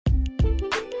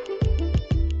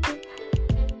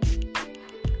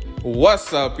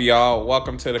What's up, y'all?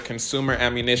 Welcome to the Consumer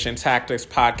Ammunition Tactics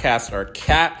Podcast, or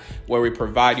CAT, where we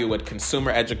provide you with consumer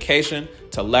education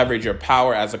to leverage your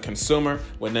power as a consumer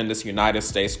within this United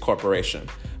States corporation.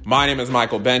 My name is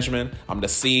Michael Benjamin. I'm the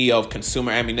CEO of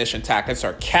Consumer Ammunition Tactics,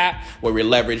 or CAT, where we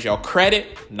leverage your credit,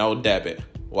 no debit.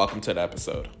 Welcome to the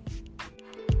episode.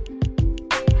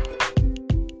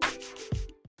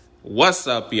 What's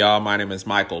up, y'all? My name is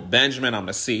Michael Benjamin. I'm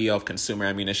the CEO of Consumer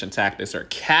Ammunition Tactics, or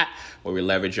CAT, where we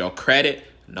leverage your credit,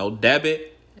 no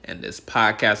debit, and this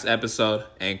podcast episode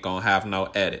ain't gonna have no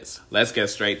edits. Let's get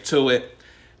straight to it.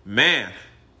 Man.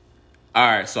 All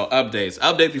right, so updates.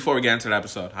 Update before we get into the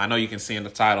episode. I know you can see in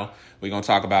the title, we're gonna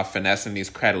talk about finessing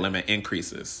these credit limit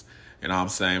increases. You know what I'm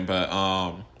saying? But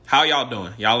how y'all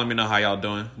doing? Y'all let me know how y'all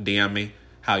doing. DM me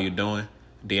how you doing.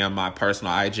 DM my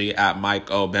personal IG at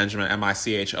Mike O. Benjamin,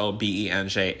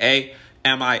 MiChoBenjamin.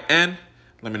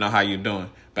 Let me know how you doing.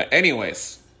 But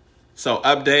anyways, so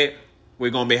update,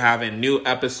 we're going to be having new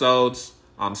episodes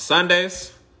on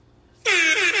Sundays.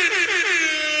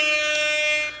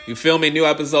 You feel me? New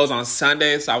episodes on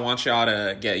Sundays. I want y'all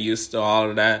to get used to all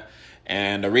of that.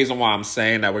 And the reason why I'm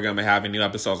saying that we're going to be having new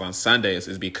episodes on Sundays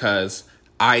is because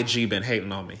IG been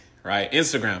hating on me, right?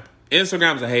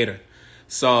 Instagram's a hater.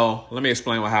 So let me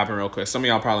explain what happened real quick. Some of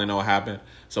y'all probably know what happened.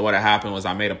 So what happened was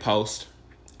I made a post,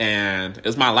 and it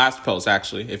was my last post,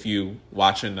 actually, if you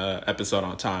watching the episode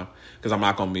on time, because I'm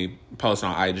not going to be posting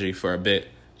on IG for a bit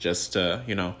just to,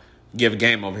 give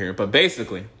game over here. But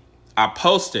basically, I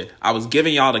posted. I was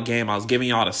giving y'all the game. I was giving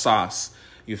y'all the sauce.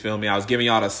 You feel me? I was giving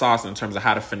y'all the sauce in terms of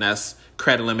how to finesse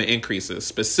credit limit increases,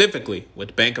 specifically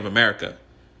with Bank of America,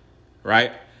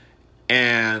 right?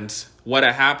 And what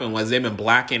had happened was they've been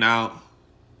blacking out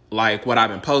like what I've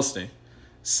been posting.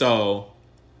 So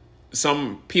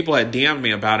some people had DM'd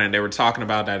me about it, and they were talking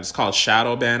about that it's called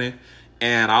shadow banning.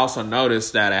 And I also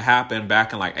noticed that it happened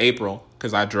back in like April,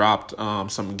 because I dropped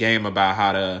some game about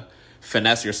how to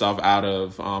finesse yourself out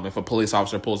of if a police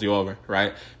officer pulls you over,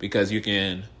 right? Because you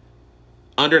can,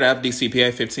 under the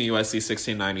FDCPA 15 U.S.C.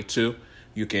 1692,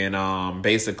 you can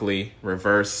basically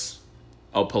reverse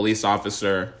a police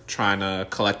officer trying to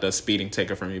collect a speeding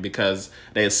ticket from you, because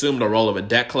they assume the role of a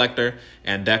debt collector,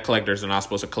 and debt collectors are not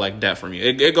supposed to collect debt from you.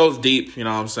 It goes deep, you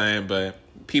know what I'm saying? But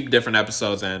peep different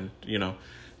episodes, and,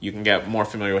 you can get more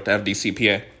familiar with the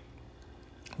FDCPA.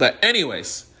 But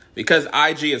anyways, because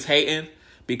IG is hating,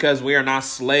 because we are not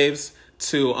slaves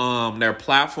to their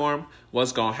platform,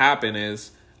 what's going to happen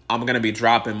is I'm going to be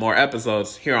dropping more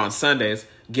episodes here on Sundays,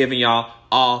 giving y'all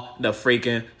all the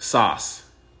freaking sauce.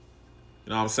 You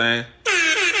know what I'm saying?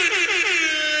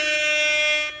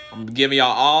 I'm giving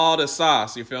y'all all the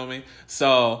sauce, you feel me?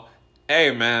 So,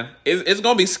 hey, man, it's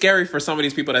going to be scary for some of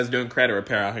these people that's doing credit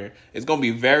repair out here. It's going to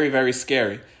be very, very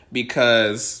scary,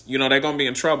 because, they're going to be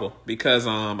in trouble. Because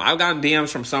I've gotten DMs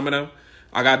from some of them.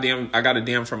 I got a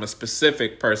DM from a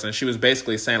specific person. She was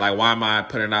basically saying, like, why am I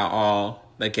putting out all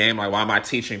the game? Like, why am I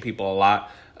teaching people a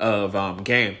lot of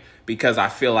game? Because I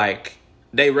feel like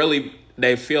they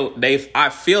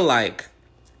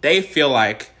feel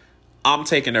like I'm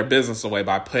taking their business away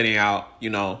by putting out,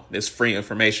 this free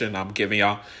information I'm giving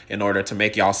y'all in order to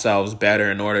make yourselves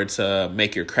better, in order to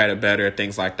make your credit better,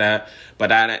 things like that.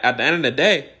 But at the end of the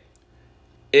day,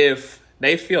 if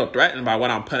they feel threatened by what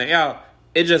I'm putting out,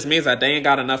 it just means that they ain't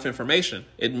got enough information.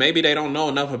 Maybe they don't know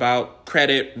enough about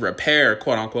credit repair,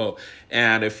 quote unquote.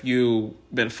 And if you've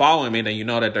been following me, then you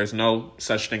know that there's no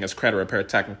such thing as credit repair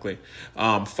technically.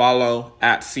 Follow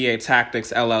at CA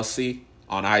Tactics LLC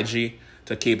on IG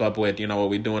to keep up with, what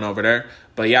we're doing over there.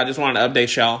 But yeah, I just wanted to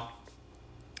update y'all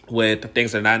with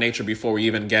things of that nature before we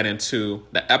even get into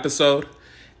the episode.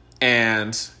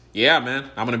 And yeah, man,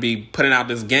 I'm going to be putting out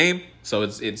this game. So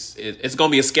it's going to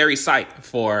be a scary sight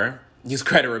for these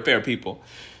credit repair people.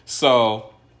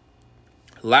 So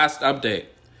last update,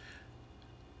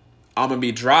 I'm going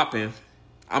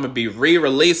to be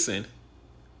re-releasing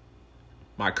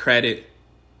my credit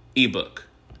ebook.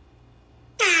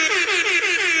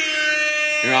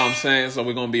 You know what I'm saying? So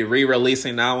we're going to be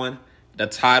re-releasing that one. The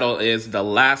title is The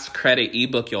Last Credit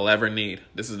Ebook You'll Ever Need.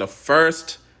 This is the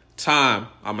first time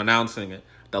I'm announcing it.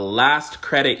 The last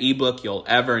credit ebook you'll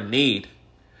ever need.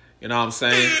 You know what I'm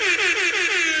saying?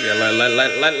 Yeah,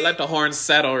 let the horns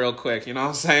settle real quick. You know what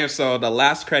I'm saying? So the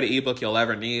last credit ebook you'll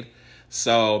ever need.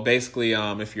 So basically,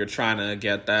 if you're trying to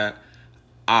get that,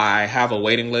 I have a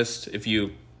waiting list. If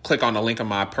you click on the link in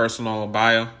my personal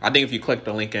bio, I think if you click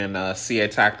the link in CA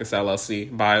Tactics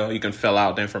LLC bio, you can fill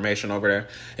out the information over there.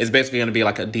 It's basically going to be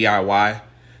like a DIY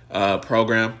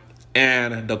program.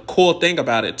 And the cool thing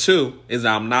about it, too, is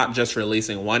that I'm not just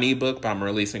releasing one ebook, but I'm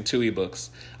releasing two ebooks.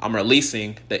 I'm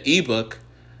releasing the ebook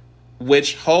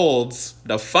which holds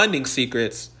the funding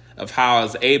secrets of how I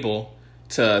was able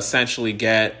to essentially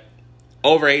get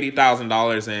over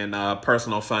 $80,000 in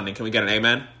personal funding. Can we get an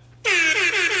amen?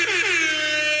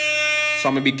 So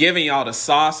I'm gonna be giving y'all the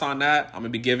sauce on that.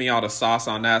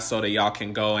 so that y'all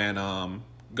can go and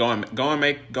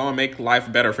make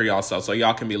life better for y'all. So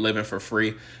y'all can be living for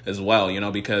free as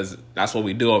well, because that's what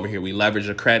we do over here. We leverage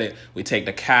the credit. We take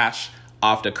the cash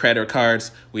off the credit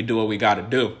cards. We do what we got to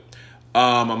do.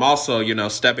 I'm also,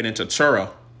 stepping into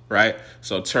Turo, right?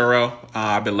 So Turo,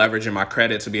 I've been leveraging my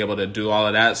credit to be able to do all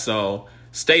of that. So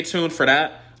stay tuned for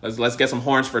that. Let's get some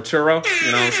horns for Turo.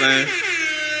 You know what I'm saying?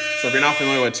 So if you're not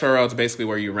familiar with Turo, it's basically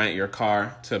where you rent your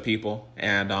car to people.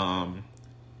 And,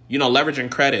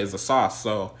 leveraging credit is the sauce.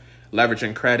 So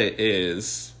leveraging credit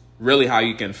is really how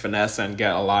you can finesse and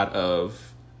get a lot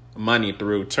of money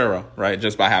through Turo, right?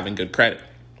 Just by having good credit.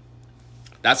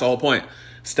 That's the whole point.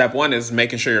 Step one is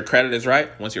making sure your credit is right.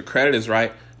 Once your credit is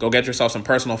right, go get yourself some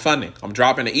personal funding. I'm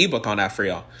dropping an ebook on that for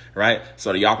y'all, right?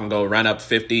 So that y'all can go run up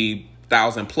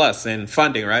 50,000 plus in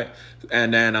funding, right?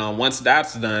 And then once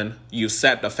that's done, you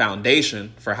set the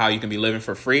foundation for how you can be living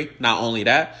for free. Not only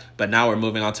that, but now we're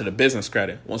moving on to the business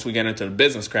credit. Once we get into the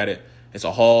business credit, it's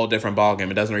a whole different ballgame.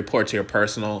 It doesn't report to your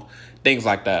personal, things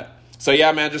like that. So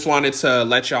yeah, man, just wanted to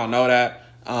let y'all know that.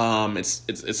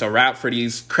 It's a wrap for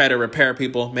these credit repair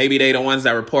people. Maybe they the ones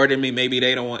that reported me. Maybe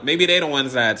they the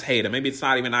ones that's hated. Maybe it's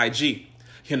not even IG,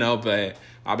 but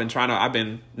I've been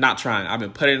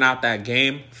putting out that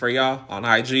game for y'all on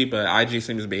IG, but IG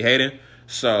seems to be hating.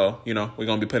 So, we're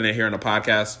going to be putting it here in the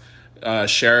podcast.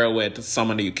 Share it with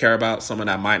someone that you care about, someone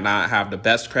that might not have the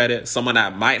best credit, someone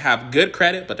that might have good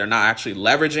credit, but they're not actually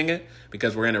leveraging it,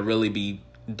 because we're going to really be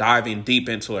diving deep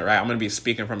into it, right? I'm going to be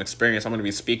speaking from experience. I'm going to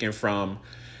be speaking from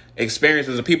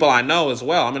experiences of people I know as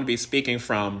well. I'm going to be speaking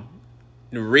from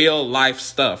real life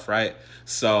stuff, right?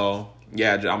 So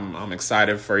yeah, I'm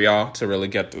excited for y'all to really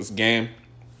get this game.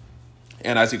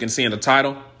 And as you can see in the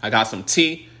title, I got some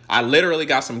tea. I literally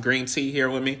got some green tea here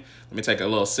with me. Let me take a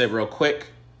little sip real quick.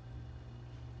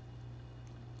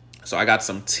 So I got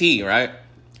some tea, right?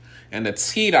 And the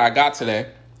tea that I got today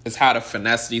is how to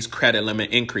finesse these credit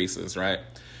limit increases, right?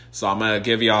 So I'm going to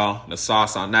give y'all the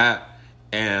sauce on that.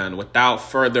 And without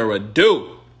further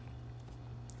ado,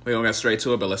 we're going to get straight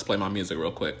to it, but let's play my music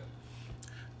real quick.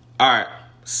 All right.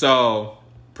 So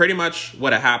pretty much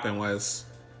what had happened was,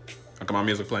 I got my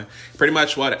music playing. Pretty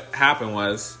much what happened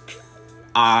was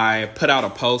I put out a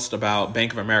post about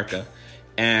Bank of America.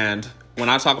 And when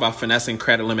I talk about finessing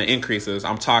credit limit increases,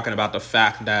 I'm talking about the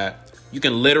fact that you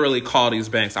can literally call these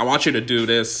banks. I want you to do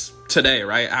this today,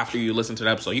 right? After you listen to the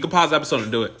episode. You can pause the episode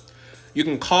and do it. You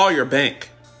can call your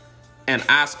bank and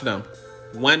ask them,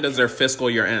 when does their fiscal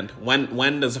year end?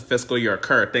 When does the fiscal year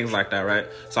occur? Things like that, right?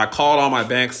 So I called all my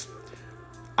banks.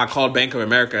 I called Bank of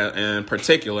America in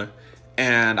particular,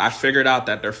 and I figured out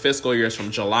that their fiscal year is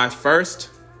from July 1st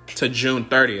to June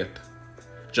 30th.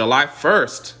 July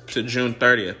 1st to June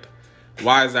 30th.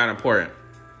 Why is that important?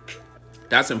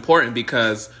 That's important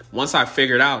because once I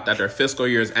figured out that their fiscal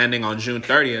year is ending on June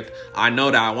 30th, I know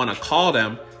that I want to call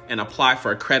them and apply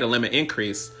for a credit limit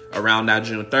increase around that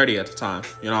June 30th time.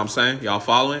 You know what I'm saying? Y'all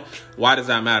following? Why does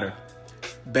that matter?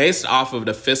 Based off of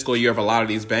the fiscal year of a lot of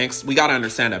these banks, we got to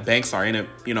understand that banks are in it,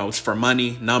 it's for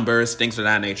money, numbers, things of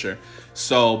that nature.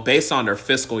 So based on their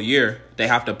fiscal year, they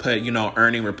have to put,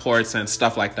 earning reports and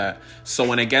stuff like that. So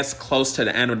when it gets close to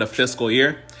the end of the fiscal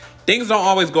year, things don't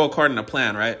always go according to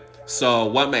plan, right? So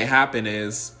what may happen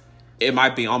is it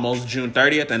might be almost June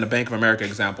 30th in the Bank of America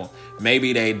example.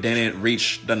 Maybe they didn't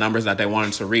reach the numbers that they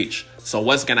wanted to reach. So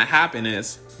what's going to happen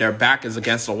is their back is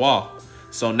against the wall.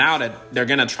 So now that they're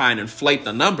going to try and inflate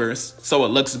the numbers so it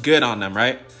looks good on them,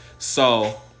 right?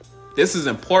 So this is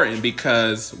important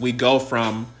because we go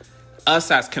from us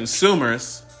as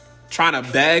consumers trying to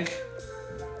beg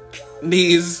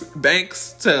these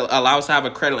banks to allow us to have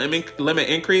a credit limit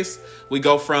increase. We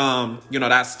go from,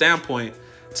 that standpoint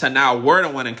to now we're the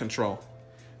one in control.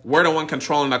 We're the one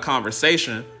controlling the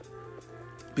conversation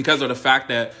because of the fact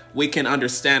that we can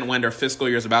understand when their fiscal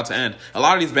year is about to end. A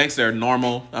lot of these banks, they're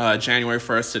normal January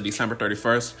 1st to December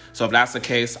 31st. So if that's the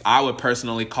case, I would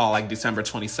personally call like December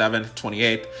 27th,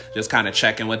 28th, just kind of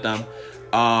check in with them.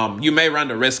 You may run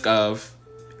the risk of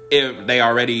if they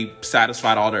already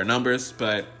satisfied all their numbers,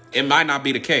 but it might not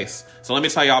be the case. So let me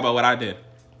tell y'all about what I did.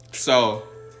 So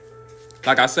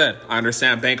like I said, I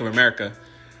understand Bank of America,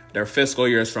 their fiscal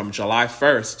year is from July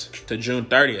 1st to June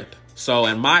 30th. So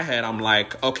in my head, I'm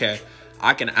like, okay,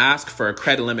 I can ask for a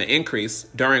credit limit increase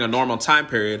during a normal time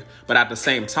period, but at the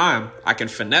same time, I can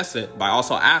finesse it by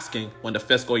also asking when the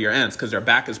fiscal year ends because their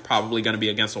back is probably going to be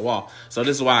against the wall. So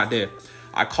this is what I did.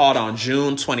 I called on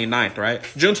June 29th, right?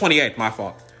 June 28th, my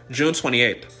fault. June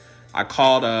 28th. I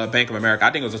called Bank of America.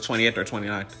 I think it was the 28th or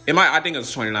 29th. I think it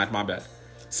was the 29th, my bad.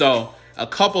 So a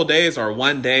couple days or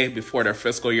one day before their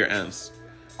fiscal year ends,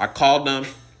 I called them.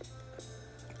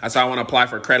 I said I want to apply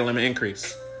for a credit limit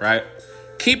increase, right?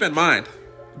 Keep in mind,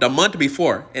 the month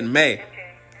before, in May,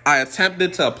 I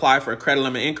attempted to apply for a credit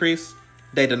limit increase.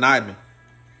 They denied me.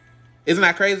 Isn't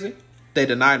that crazy? They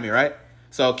denied me, right?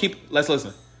 So let's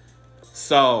listen.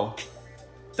 So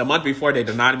the month before, they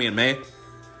denied me in May.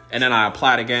 And then I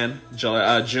applied again,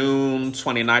 June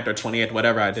 29th or 28th,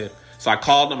 whatever I did. So I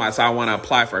called them. I said I want to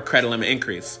apply for a credit limit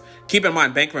increase. Keep in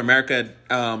mind, Bank of America,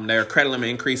 their credit limit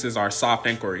increases are soft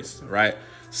inquiries, right?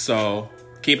 So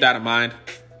keep that in mind.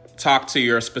 Talk to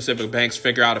your specific banks.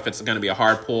 Figure out if it's going to be a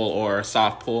hard pull or a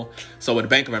soft pull. So with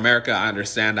Bank of America, I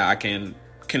understand that I can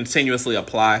continuously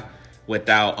apply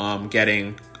without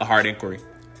getting a hard inquiry.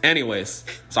 Anyways,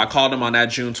 so I called them on that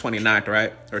June 29th,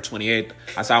 right? Or 28th.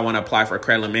 I said I want to apply for a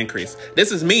credit limit increase.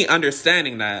 This is me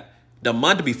understanding that the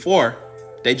month before,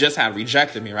 they just had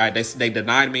rejected me, right? They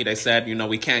denied me. They said,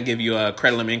 we can't give you a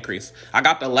credit limit increase. I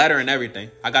got the letter and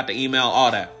everything. I got the email, all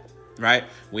that, right?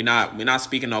 We're not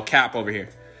speaking no cap over here.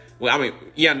 Well,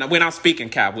 no, we're not speaking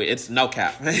cap. It's no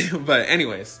cap. But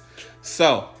anyways,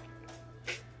 so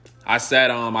I said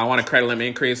I want a credit limit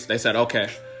increase. They said, okay.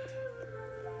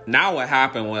 Now what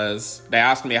happened was they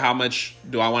asked me how much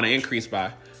do I want to increase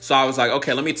by. So I was like,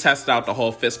 okay, let me test out the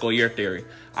whole fiscal year theory.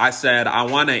 I said I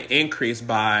want to increase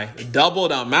by double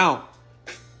the amount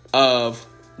of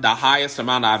the highest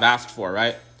amount I've asked for,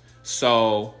 right?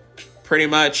 So pretty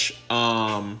much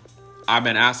I've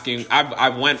been asking,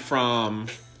 I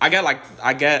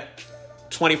get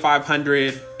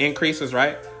 2,500 increases,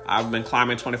 right? I've been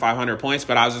climbing 2,500 points,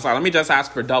 but I was just like, let me just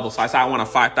ask for double. So I said I want a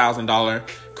 $5,000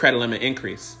 credit limit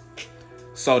increase.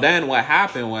 So then what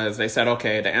happened was they said,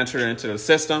 okay, they entered it into the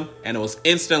system and it was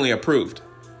instantly approved.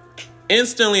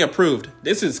 Instantly approved.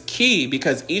 This is key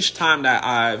because each time that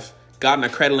I've gotten a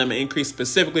credit limit increase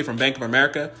specifically from Bank of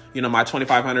America, my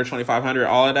 2,500,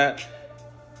 all of that,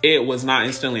 it was not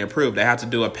instantly approved. They had to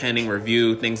do a pending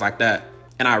review, things like that.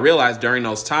 And I realized during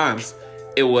those times,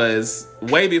 it was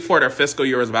way before their fiscal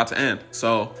year was about to end.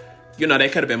 So, they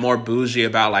could have been more bougie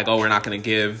about like, oh, we're not going to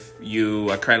give you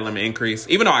a credit limit increase,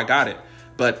 even though I got it.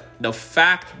 But the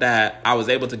fact that I was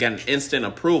able to get an instant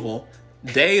approval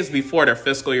days before their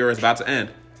fiscal year was about to end,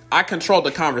 I controlled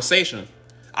the conversation.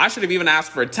 I should have even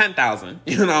asked for 10,000.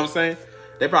 You know what I'm saying?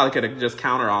 They probably could have just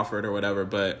counter offered or whatever.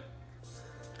 But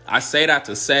I say that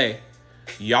to say,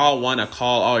 y'all want to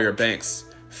call all your banks,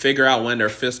 figure out when their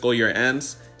fiscal year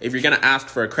ends. If you're going to ask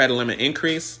for a credit limit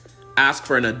increase, ask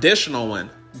for an additional one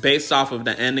based off of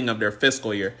the ending of their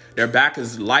fiscal year. Their back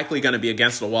is likely going to be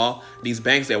against the wall. These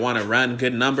banks, they want to run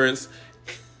good numbers.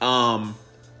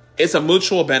 It's a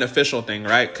mutual beneficial thing,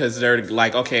 right? Because they're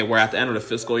like, okay, we're at the end of the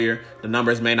fiscal year. The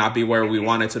numbers may not be where we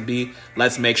want it to be.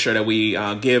 Let's make sure that we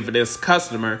give this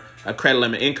customer a credit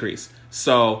limit increase.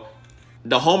 So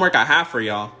the homework I have for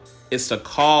y'all is to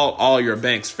call all your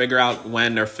banks, figure out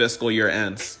when their fiscal year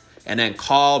ends, and then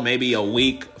call maybe a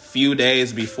week, few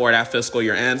days before that fiscal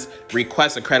year ends,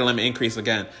 request a credit limit increase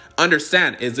again.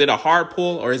 Understand, is it a hard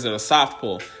pull or is it a soft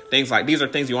pull? Things like these are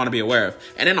things you want to be aware of.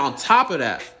 And then on top of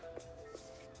that,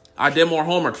 I did more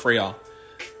homework for y'all.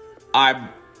 I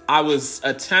was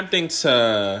attempting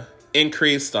to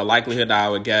increase the likelihood that I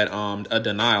would get a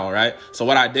denial, right? So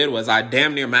what I did was I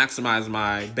damn near maximized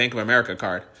my Bank of America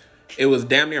card. It was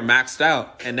damn near maxed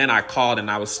out. And then I called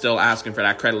and I was still asking for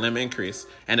that credit limit increase.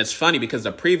 And it's funny because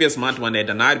the previous month when they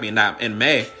denied me in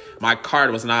May, my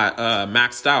card was not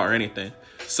maxed out or anything.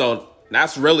 So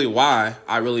that's really why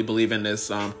I really believe in this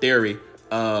theory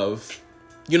of,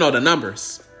 the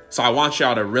numbers. So I want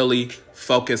y'all to really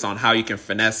focus on how you can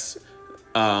finesse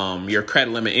your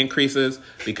credit limit increases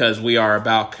because we are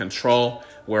about control.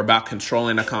 We're about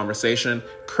controlling the conversation.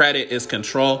 Credit is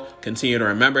control. Continue to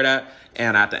remember that.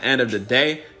 And at the end of the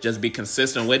day, just be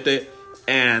consistent with it.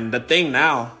 And the thing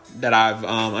now that I've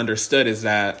understood is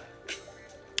that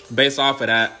based off of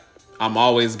that, I'm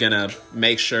always going to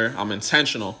make sure I'm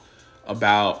intentional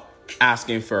about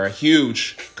asking for a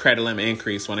huge credit limit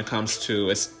increase when it comes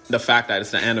to the fact that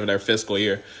it's the end of their fiscal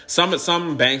year.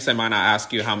 Some banks, they might not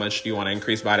ask you how much do you want to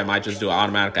increase by. They might just do an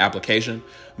automatic application.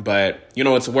 But,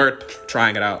 it's worth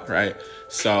trying it out, right?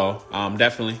 So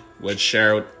definitely would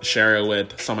share it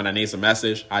with someone that needs a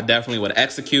message. I definitely would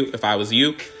execute if I was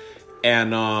you.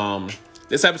 And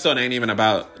this episode ain't even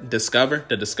about the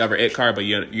Discover It card, but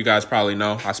you guys probably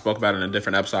know. I spoke about it in a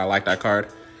different episode. I like that card.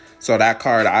 So that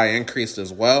card I increased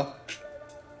as well.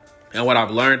 And what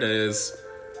I've learned is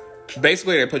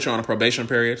basically they put you on a probation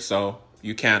period. So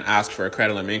you can't ask for a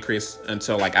credit limit increase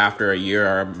until like after a year,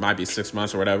 or it might be 6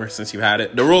 months or whatever since you've had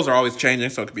it. The rules are always changing,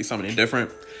 so it could be something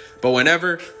different. But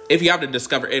if you have the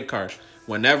Discover It card,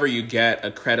 whenever you get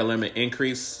a credit limit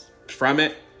increase from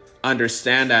it,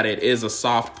 understand that it is a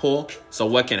soft pull. So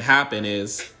what can happen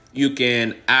is you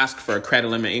can ask for a credit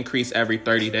limit increase every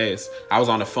 30 days. I was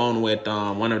on the phone with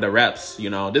one of the reps.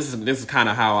 This is kind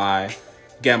of how I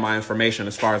get my information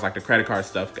as far as like the credit card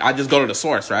stuff. I just go to the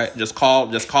source, right? Just call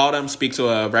them, speak to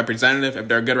a representative. If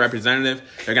they're a good representative,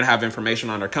 they're going to have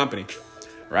information on their company,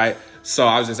 right? So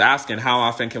I was just asking, how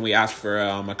often can we ask for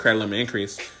a credit limit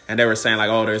increase? And they were saying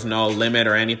like, oh, there's no limit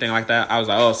or anything like that. I was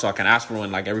like, oh, so I can ask for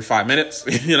one like every 5 minutes,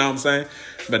 you know what I'm saying?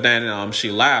 But then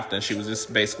she laughed, and she was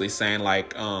just basically saying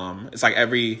like, it's like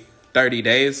every 30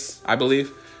 days, I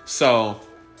believe. So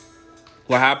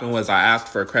what happened was I asked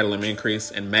for a credit limit increase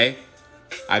in May.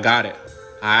 I got it.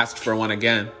 I asked for one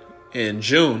again in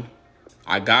June.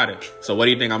 I got it. So what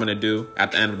do you think I'm going to do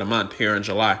at the end of the month here in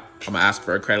July? I'm going to ask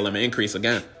for a credit limit increase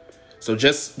again. So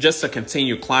just to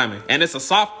continue climbing. And it's a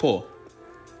soft pull.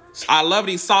 I love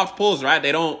these soft pulls, right?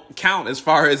 They don't count as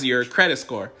far as your credit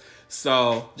score.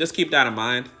 So just keep that in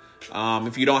mind.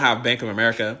 If you don't have Bank of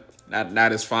America,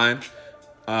 that is fine.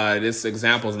 This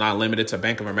example is not limited to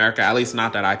Bank of America, at least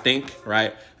not that I think,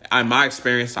 right? In my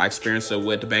experience, I experienced it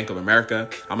with the Bank of America.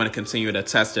 I'm going to continue to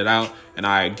test it out, and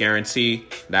I guarantee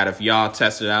that if y'all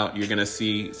test it out, you're going to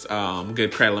see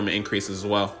good credit limit increases as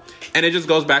well. And it just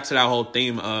goes back to that whole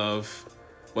theme of,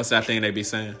 what's that thing they be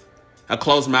saying? A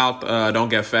closed mouth don't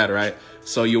get fed, right?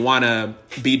 So you want to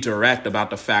be direct about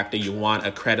the fact that you want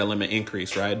a credit limit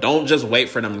increase, right? Don't just wait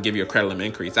for them to give you a credit limit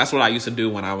increase. That's what I used to do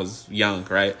when I was young,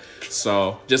 right?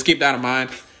 So just keep that in mind.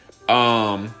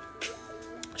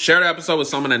 Share the episode with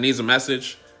someone that needs a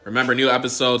message. Remember, new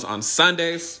episodes on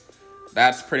Sundays.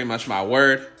 That's pretty much my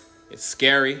word. It's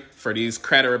scary for these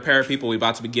credit repair people. We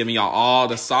about to be giving y'all all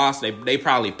the sauce. They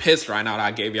probably pissed right now that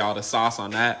I gave y'all the sauce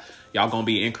on that. Y'all going to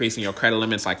be increasing your credit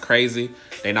limits like crazy.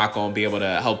 They're not going to be able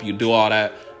to help you do all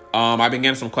that. I've been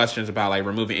getting some questions about like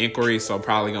removing inquiries, so I'm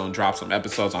probably going to drop some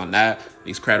episodes on that.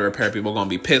 These credit repair people are going to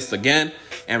be pissed again.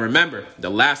 And remember, the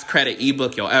last credit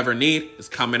ebook you'll ever need is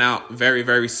coming out very,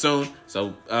 very soon.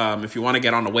 So if you want to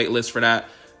get on the wait list for that,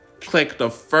 click the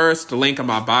first link in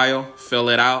my bio, fill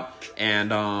it out. And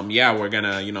we're going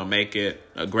to, make it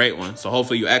a great one. So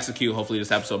hopefully you execute. Hopefully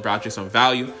this episode brought you some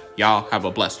value. Y'all have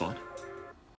a blessed one.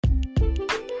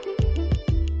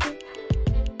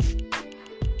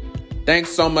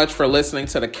 Thanks so much for listening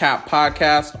to the CAP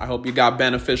podcast. I hope you got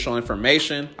beneficial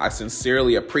information. I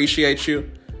sincerely appreciate you.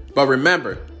 But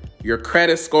remember, your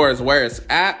credit score is where it's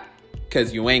at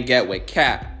because you ain't get with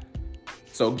CAP.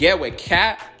 So get with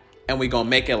CAP and we gonna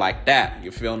make it like that. You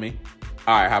feel me?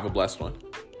 All right, have a blessed one.